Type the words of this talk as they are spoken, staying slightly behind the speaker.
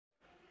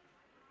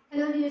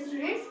Hello dear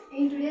students,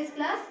 in today's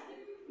class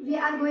we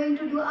are going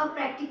to do a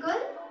practical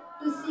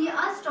to see a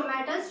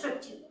stomata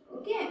structure.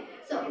 Okay,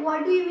 so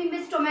what do you mean by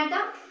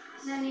stomata?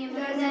 The name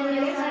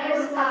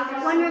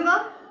One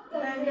member? The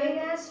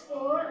numerous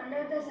pore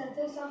under the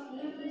surface of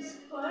leaf is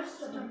called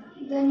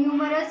stomata. The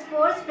numerous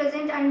pores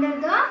present under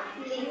the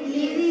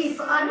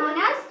leaf are known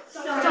as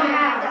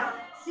stomata.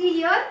 See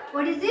here,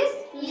 what is this?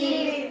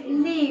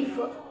 Leaf.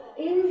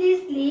 In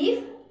this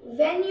leaf,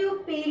 when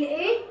you peel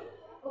it,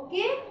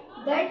 okay,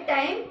 that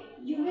time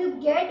you will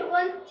get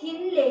one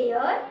thin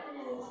layer,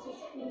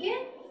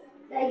 okay,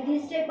 like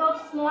this type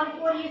of small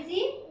pore you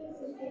see.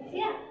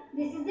 Yeah,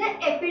 this is the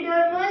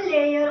epidermal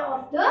layer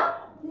of the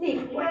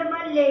leaf.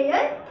 Epidermal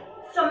layer,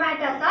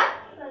 stomata are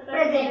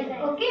present.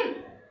 Okay.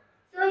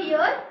 So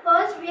here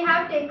first we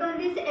have taken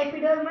this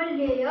epidermal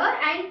layer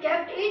and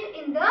kept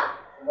it in the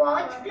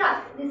watch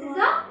glass. This is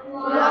a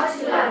watch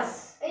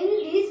glass. In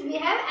this we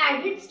have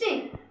added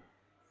stain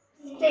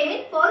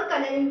for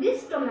coloring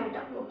this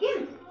stomata.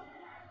 Okay.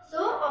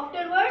 So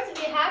afterwards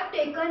we have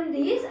taken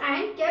this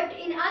and kept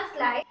in a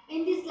slide.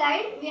 In this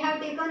slide we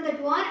have taken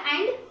that one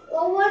and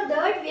over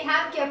that we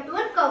have kept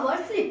one cover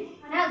slip.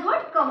 And as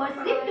what? Cover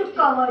slip to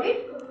cover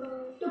it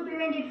to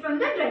prevent it from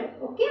the dry.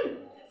 Okay.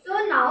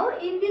 So now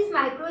in this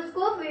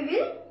microscope we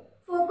will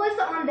focus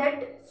on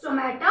that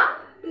stomata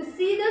to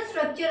see the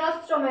structure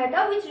of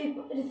stomata which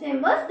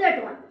resembles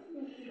that one.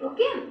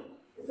 Okay.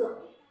 So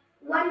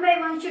one by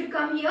one should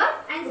come here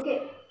and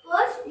okay.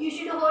 First you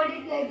should hold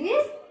it like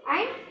this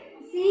and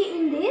see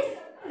in this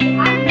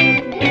and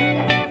this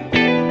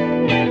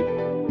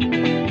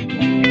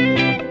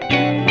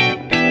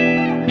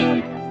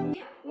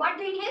what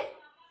they inhale?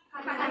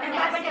 Carbon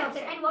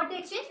dioxide. And what they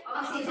exchange?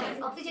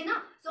 Oxygen.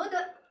 So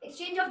the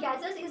exchange of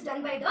gases is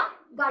done by the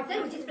guard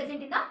cell which is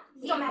present in the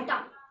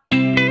stomata.